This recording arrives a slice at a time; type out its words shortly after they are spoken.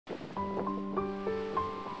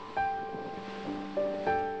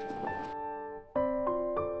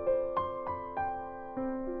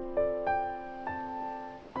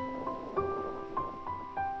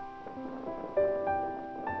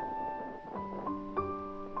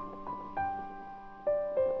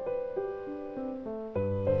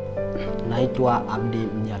Naitwa Abdi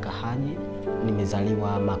Mjakahaji,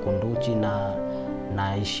 nimezaliwa Makunduchi na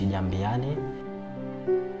naishi Jambiani.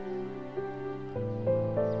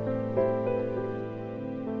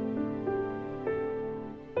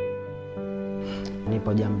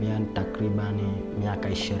 Nipo Jambiani takribani miaka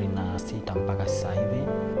 26 mpaka sasa hivi.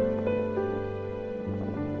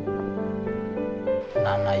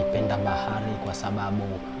 Na naipenda bahari kwa sababu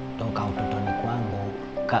toka utotoni kwangu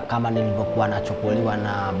kama nilivyokuwa nachukuliwa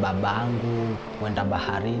na babangu kwenda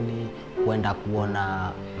baharini, kwenda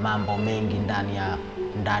kuona mambo mengi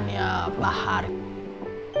ndani ya bahari.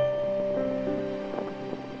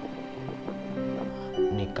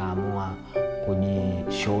 Nikaamua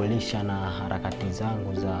kujishughulisha na harakati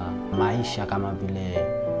zangu za maisha kama vile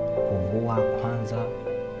kuvua kwanza,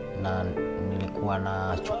 na nilikuwa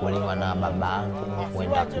nachukuliwa na babangu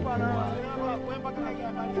kwenda kuvua.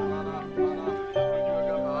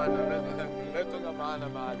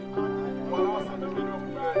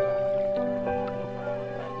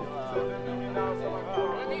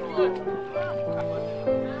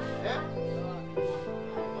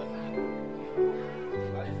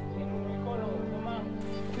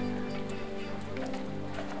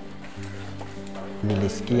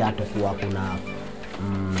 Nilisikia tukiwa kuna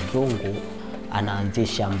mzungu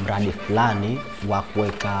anaanzisha mradi fulani wa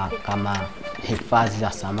kuweka kama hifadhi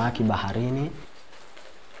za samaki baharini.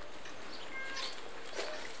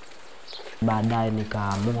 Baadaye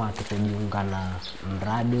nikaamua kujiunga na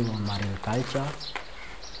mradi wa marine culture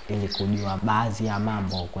ili kujua baadhi ya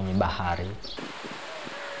mambo kwenye bahari.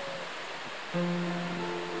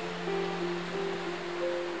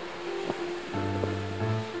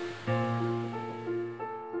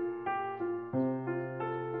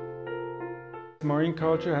 Marine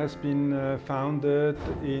culture has been founded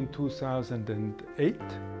in 2008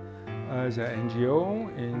 as an NGO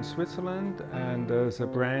in Switzerland and as a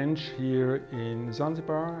branch here in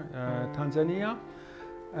Zanzibar, Tanzania.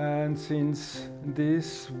 And since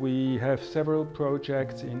this, we have several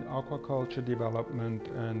projects in aquaculture development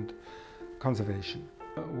and conservation.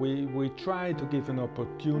 We try to give an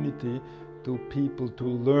opportunity to people to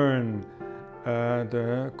learn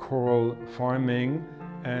the coral farming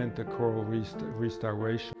and the coral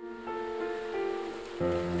restoration.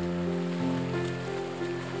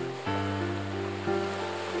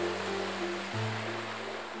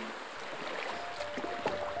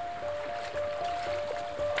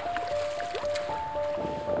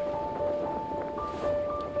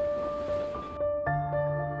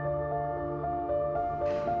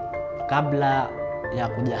 Kabla ya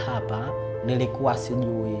kuja hapa nilikuwa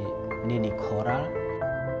sijui nini coral.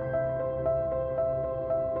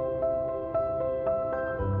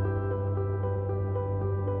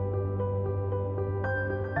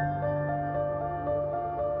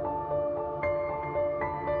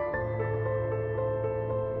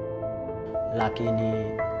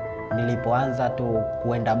 Lakini nilipoanza tu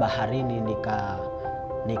kuenda baharini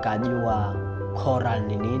nikajua coral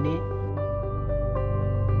ni nini.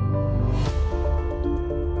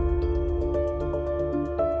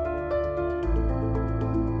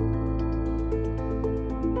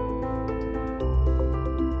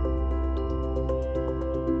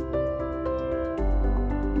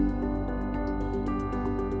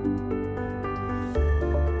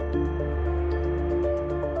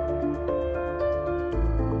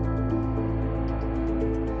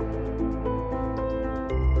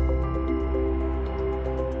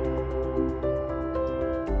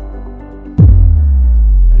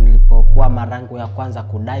 Mara yangu ya kwanza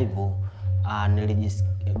kudive,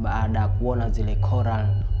 baada ya kuona zile coral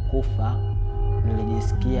kufa,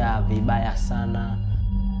 nilijisikia vibaya sana.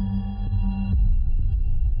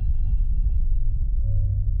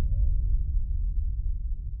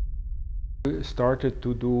 We started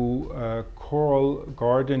to do coral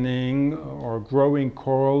gardening or growing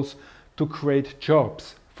corals to create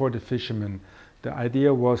jobs for the fishermen. The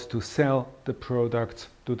idea was to sell the products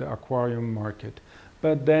to the aquarium market.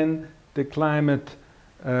 But then the climate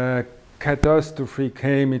catastrophe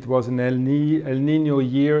came. It was an El Nino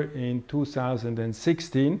year in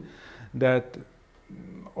 2016 that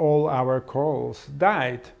all our corals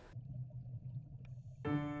died.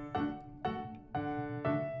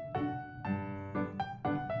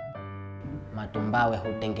 Matumbawe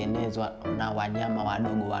hutengenezwa na wanyama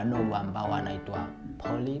wadogo ambao wanaitwa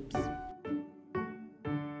polyps.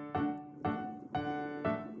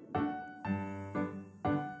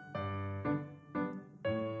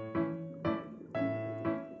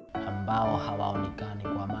 Ambao hawaonekani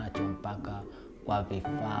kwa macho mpaka kwa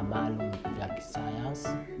vifaa maalum vya kisayansi.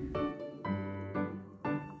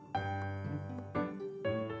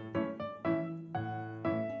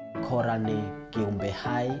 coral ni kiumbe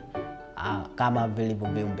hai kama vilivyo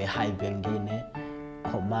viumbe hai vingine,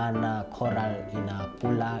 kwa maana coral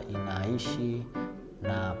inakula, inaishi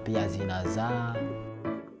na pia zinazaa.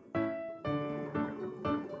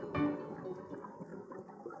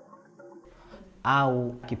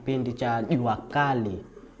 Au kipindi cha jua kali,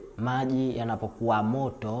 maji yanapokuwa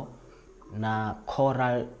moto na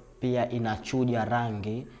coral pia inachuja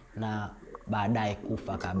rangi na baadaye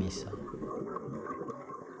kufa kabisa.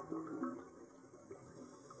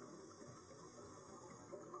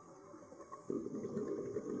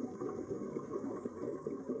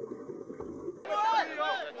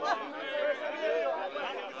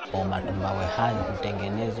 Matumbawe hayo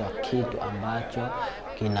hutengenezwa kitu ambacho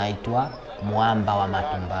kinaitwa mwamba wa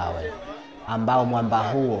matumbawe, ambao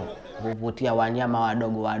mwamba huo huvutia wanyama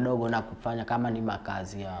wadogo wadogo na kufanya kama ni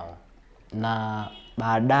makazi yao. Na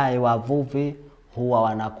baadaye wavuvi huwa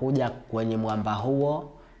wanakuja kwenye mwamba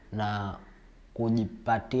huo na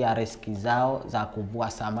kujipatia riziki zao za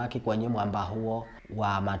kuvua samaki kwenye mwamba huo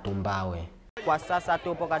wa matumbawe. Kwa sasa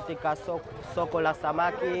tupo katika soko la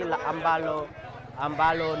samaki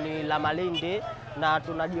ambalo ni la Malindi, na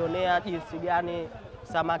tunajionea jinsi gani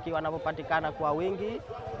samaki wanapopatikana kwa wingi,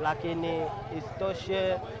 lakini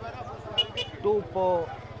isitoshe tupo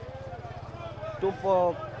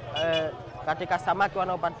katika samaki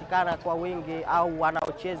wanaopatikana kwa wingi au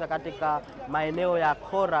wanaocheza katika maeneo ya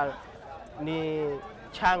coral ni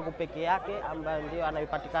changu peke yake ambayo ndio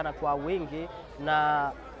anayopatikana kwa wingi,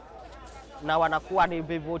 na wanakuwa ni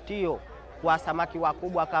vivutio kwa samaki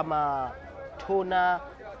wakubwa kama tuna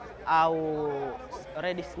au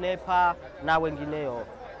red snapper na wengineo.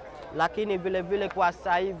 Lakini vile vile kwa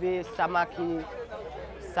sasa hivi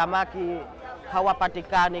samaki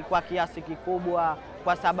hawapatikani kwa kiasi kikubwa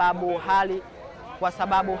kwa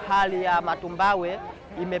sababu hali ya matumbawe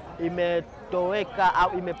imetoweka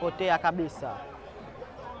au imepotea kabisa.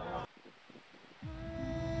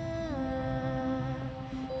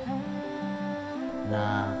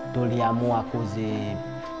 Na tuliamua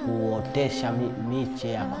kuotesha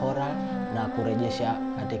miche ya coral na kurejesha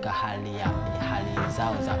katika hali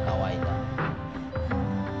zao za kawaida.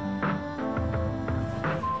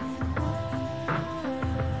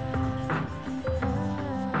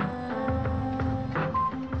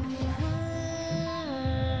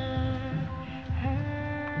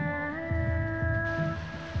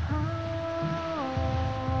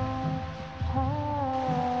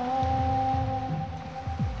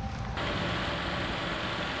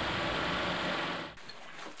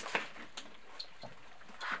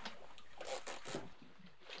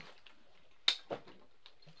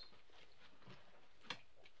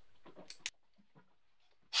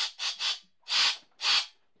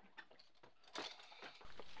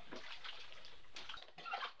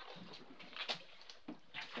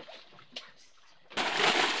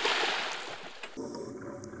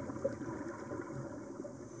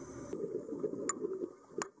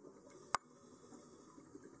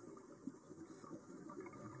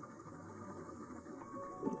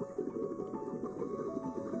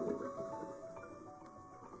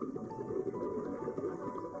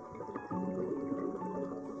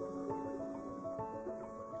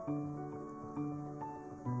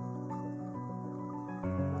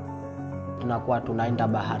 Tunakuwa tunaenda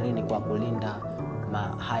baharini kwa kulinda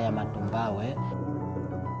haya matumbawe.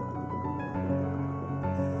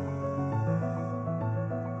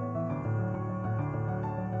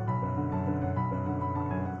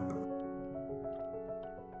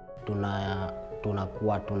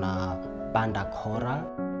 Tunakuwa tunapanda coral.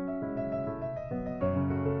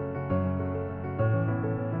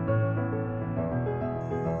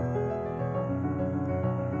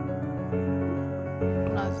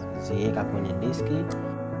 Tunaziweka kwenye diski.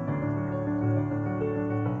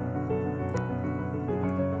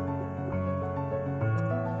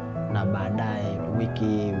 Na baadaye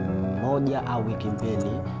wiki moja au wiki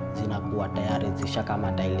mbili zinakuwa tayari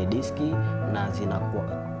zishakamata ile diski na zinakuwa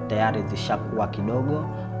tayari zishakuwa kidogo.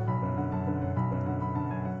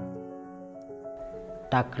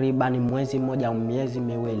 Takriban mwezi mmoja au miezi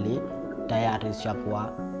miwili tayari zishakuwa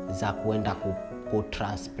za kwenda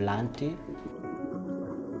kutransplanti.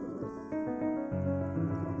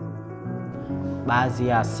 Baadhi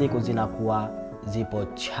ya siku zinakuwa zipo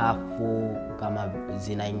chafu, kama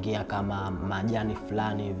zinaingia kama majani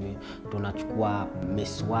fulani hivi, tunachukua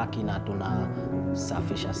miswaki na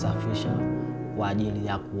tunasafisha kwa ajili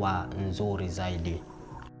ya kuwa nzuri zaidi.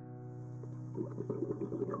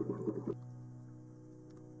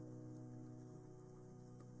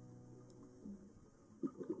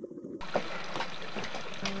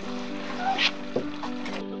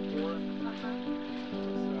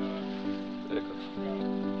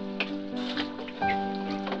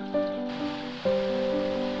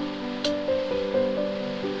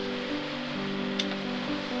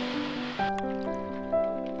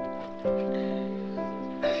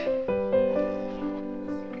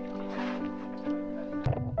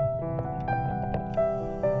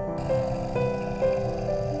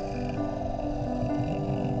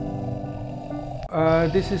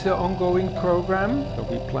 This is an ongoing program. So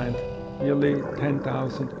we plant nearly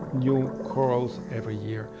 10,000 new corals every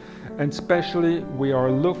year. And especially we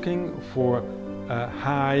are looking for a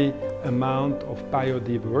high amount of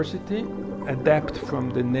biodiversity, adapt from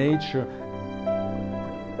the nature.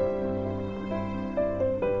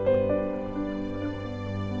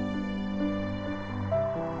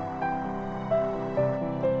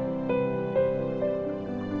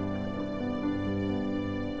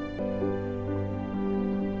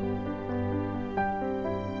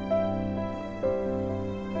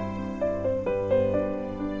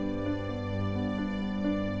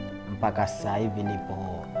 Mpaka sasa hivi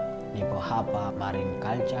nipo hapa marine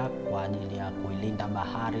culture kwa ajili ya kuilinda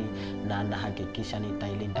bahari, na nahakikisha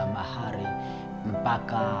nitailinda bahari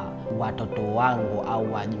mpaka watoto wangu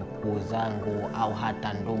au wajukuu zangu au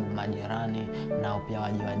hata ndugu majirani nao pia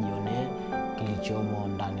wajione kilichomo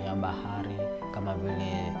ndani ya bahari kama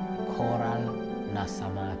vile coral na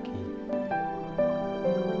samaki.